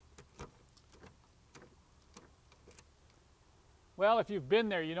Well, if you've been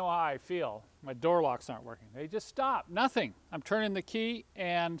there, you know how I feel. My door locks aren't working. They just stop, nothing. I'm turning the key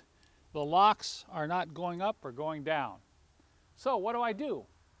and the locks are not going up or going down. So what do?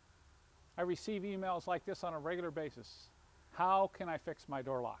 I receive emails like this on a regular basis. How can I fix my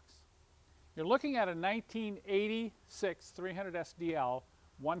door locks? You're looking at a 1986 300 SDL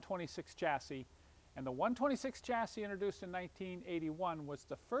 126 chassis, and the 126 chassis introduced in 1981 was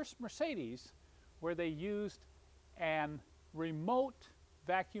the first Mercedes where they used an remote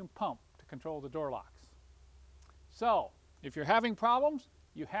vacuum pump to control the door locks. So, if you're having problems,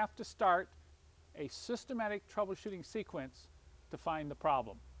 you have to start a systematic troubleshooting sequence to find the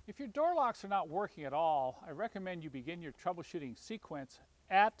problem. If your door locks are not working at all, I recommend you begin your troubleshooting sequence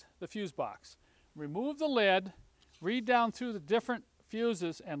at the fuse box. Remove the lid, read down through the different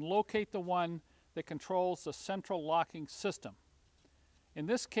fuses, and locate the one that controls the central locking system. In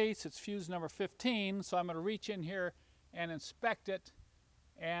this case, it's fuse number 15, so I'm going to reach in here and inspect it,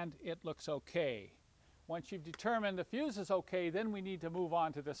 and it looks okay. Once you've determined the fuse is okay, then we need to move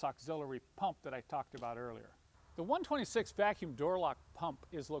on to this auxiliary pump that I talked about earlier. The 126 vacuum door lock pump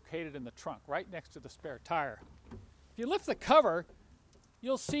is located in the trunk, right next to the spare tire. If you lift the cover,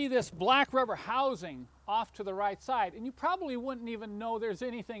 you'll see this black rubber housing off to the right side, and you probably wouldn't even know there's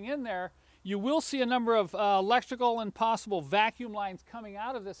anything in there. You will see a number of electrical and possible vacuum lines coming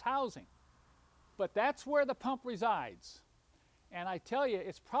out of this housing, but that's where the pump resides. And I tell you,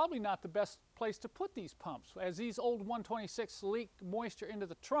 it's probably not the best place to put these pumps. As these old 126 leak moisture into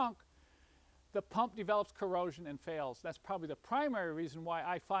the trunk, the pump develops corrosion and fails. That's probably the primary reason why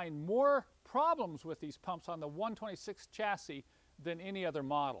I find more problems with these pumps on the 126 chassis than any other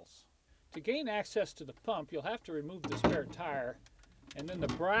models. To gain access to the pump, you'll have to remove the spare tire and then the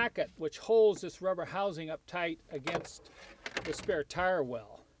bracket which holds this rubber housing up tight against the spare tire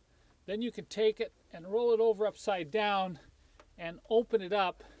well. Then you can take it and roll it over upside down and open it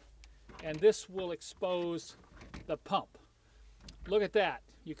up, and this will expose the pump. Look at that.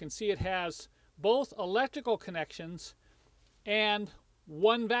 You can see it has both electrical connections and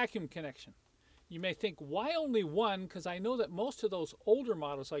one vacuum connection. You may think, why only one? Because I know that most of those older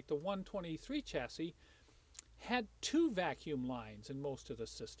models, like the 123 chassis, had two vacuum lines in most of the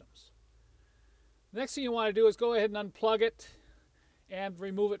systems. The next thing you want to do is go ahead and unplug it and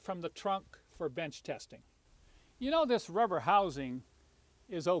remove it from the trunk for bench testing. You know, this rubber housing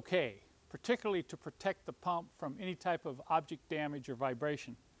is okay, particularly to protect the pump from any type of object damage or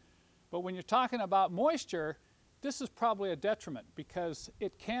vibration. But when you're talking about moisture, this is probably a detriment because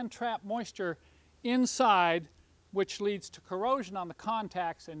it can trap moisture inside, which leads to corrosion on the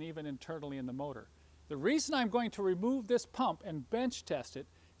contacts and even internally in the motor. The reason I'm going to remove this pump and bench test it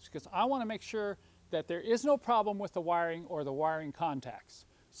is because I want to make sure that there is no problem with the wiring or the wiring contacts.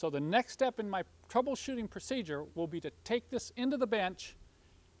 So the next step in my troubleshooting procedure will be to take this into the bench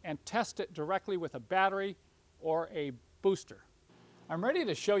and test it directly with a battery or a booster. I'm ready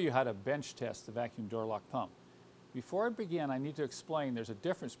to show you how to bench test the vacuum door lock pump. Before I begin, I need to explain there's a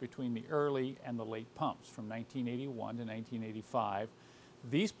difference between the early and the late pumps from 1981 to 1985.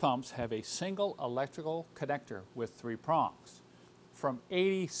 These pumps have a single electrical connector with 3 prongs. From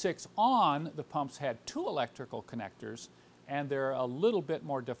 86 on, the pumps had 2 electrical connectors, and they're a little bit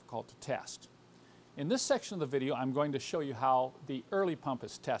more difficult to test. In this section of the video, I'm going to show you how the early pump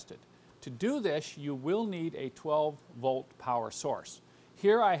is tested. To do this, you will need a 12-volt power source.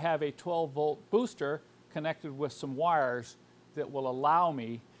 Here I have a 12-volt booster connected with some wires that will allow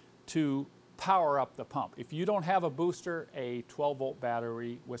me to power up the pump. If you don't have a booster, a 12-volt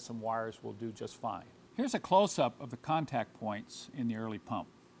battery with some wires will do just fine. Here's a close-up of the contact points in the early pump.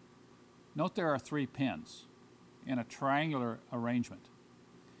 Note there are 3 pins in a triangular arrangement.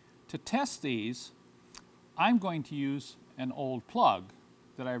 To test these, I'm going to use an old plug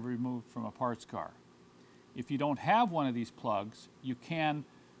that I've removed from a parts car. If you don't have one of these plugs, you can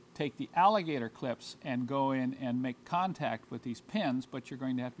take the alligator clips and go in and make contact with these pins, but you're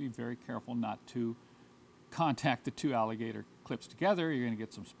going to have to be very careful not to contact the 2 alligator clips together. You're going to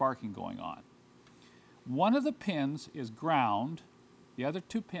get some sparking going on. One of the pins is ground. The other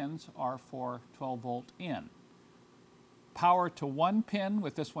 2 pins are for 12-volt in. Power to one pin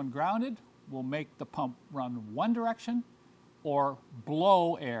with this one grounded will make the pump run one direction or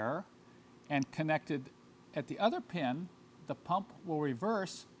blow air, and connected at the other pin, the pump will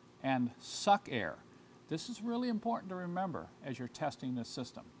reverse and suck air. This is really important to remember as you're testing this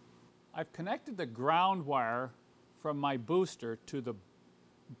system. I've connected the ground wire from my booster to the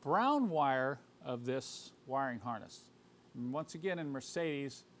brown wire of this wiring harness. And once again, in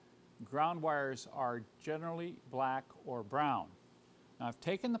Mercedes, ground wires are generally black or brown. Now I've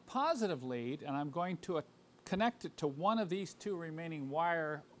taken the positive lead and I'm going to connect it to one of these two remaining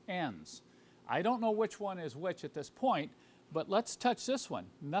wire ends. I don't know which one is which at this point, but let's touch this one.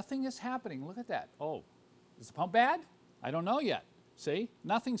 Nothing is happening. Look at that. Oh, is the pump bad? I don't know yet. See?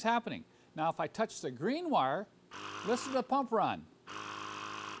 Nothing's happening. Now if I touch the green wire, listen to the pump run.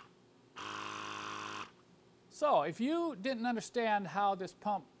 So if you didn't understand how this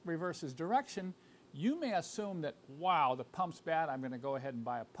pump reverses direction, you may assume that, wow, the pump's bad, I'm going to go ahead and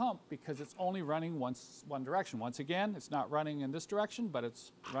buy a pump because it's only running one direction. Once again, it's not running in this direction, but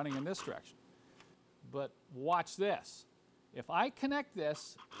it's running in this direction. But watch this. If I connect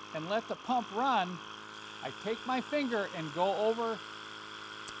this and let the pump run, I take my finger and go over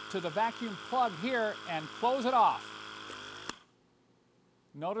to the vacuum plug here and close it off.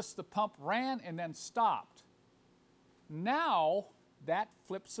 Notice the pump ran and then stopped. Now that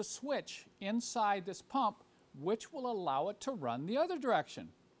flips a switch inside this pump, which will allow it to run the other direction.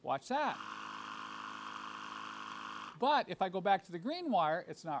 Watch that. But if I go back to the green wire,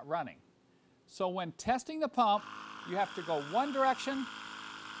 it's not running. So when testing the pump, you have to go one direction,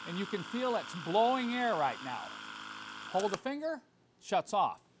 and you can feel it's blowing air right now. Hold the finger, shuts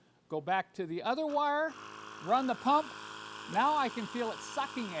off. Go back to the other wire, run the pump. Now I can feel it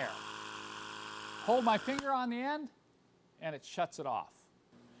sucking air. Hold my finger on the end, and it shuts it off.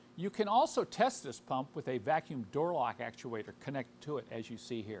 You can also test this pump with a vacuum door lock actuator connected to it, as you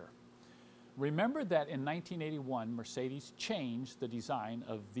see here. Remember that in 1981, Mercedes changed the design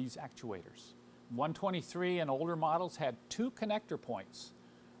of these actuators. 123 and older models had two connector points.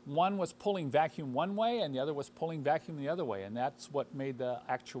 One was pulling vacuum one way and the other was pulling vacuum the other way, and that's what made the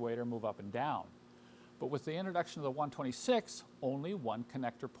actuator move up and down. But with the introduction of the 126, only one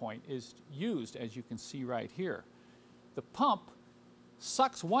connector point is used, as you can see right here. The pump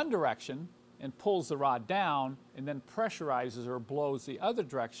sucks one direction and pulls the rod down, and then pressurizes or blows the other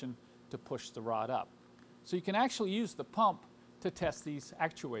direction to push the rod up. So you can actually use the pump to test these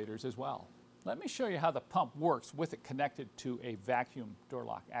actuators as well. Let me show you how the pump works with it connected to a vacuum door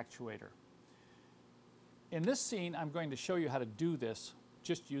lock actuator. In this scene, I'm going to show you how to do this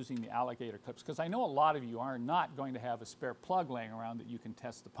just using the alligator clips, because I know a lot of you are not going to have a spare plug laying around that you can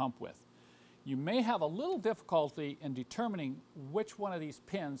test the pump with. You may have a little difficulty in determining which one of these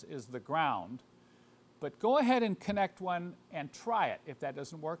pins is the ground, but go ahead and connect one and try it. If that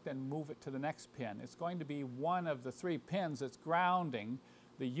doesn't work, then move it to the next pin. It's going to be one of the three pins that's grounding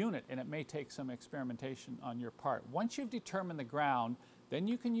the unit, and it may take some experimentation on your part. Once you've determined the ground, then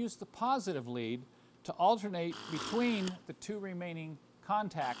you can use the positive lead to alternate between the two remaining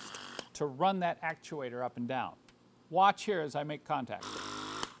contacts to run that actuator up and down. Watch here as I make contact.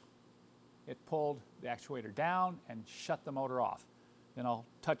 It pulled the actuator down and shut the motor off. Then I'll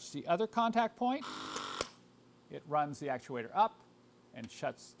touch the other contact point. It runs the actuator up and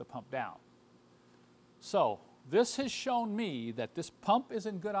shuts the pump down. So this has shown me that this pump is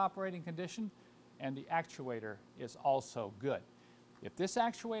in good operating condition and the actuator is also good. If this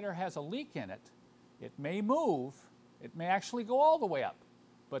actuator has a leak in it, it may move, it may actually go all the way up,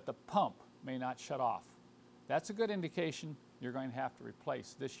 but the pump may not shut off. That's a good indication you're going to have to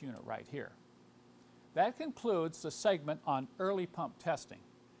replace this unit right here. That concludes the segment on early pump testing.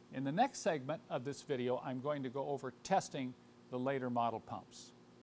 In the next segment of this video, I'm going to go over testing the later model pumps.